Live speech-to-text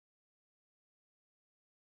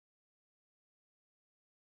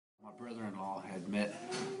My brother-in-law had met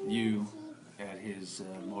you at his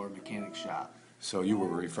motor mechanic shop. So you were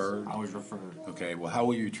referred? I was referred. Okay, well, how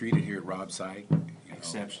were you treated here at Rob's site? You know?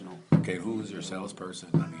 Exceptional. Okay, who was your salesperson?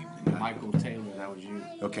 I mean, Michael Taylor, that was you.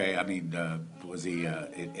 okay, I mean, was he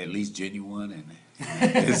at least genuine and?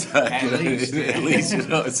 At least. At least, you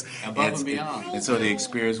know, it's. Above and beyond. And so the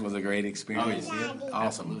experience was a great experience? Oh, yeah.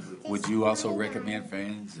 Awesome. Absolutely. Would you also recommend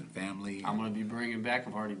friends and family? I'm going to be bringing back.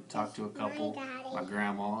 I've already talked to a couple, my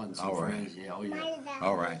grandma and some All right. friends. Yeah, oh yeah.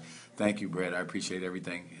 All right. Thank you, Brett. I appreciate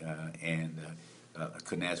everything, and I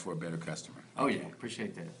couldn't ask for a better customer. Oh yeah,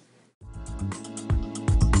 appreciate that.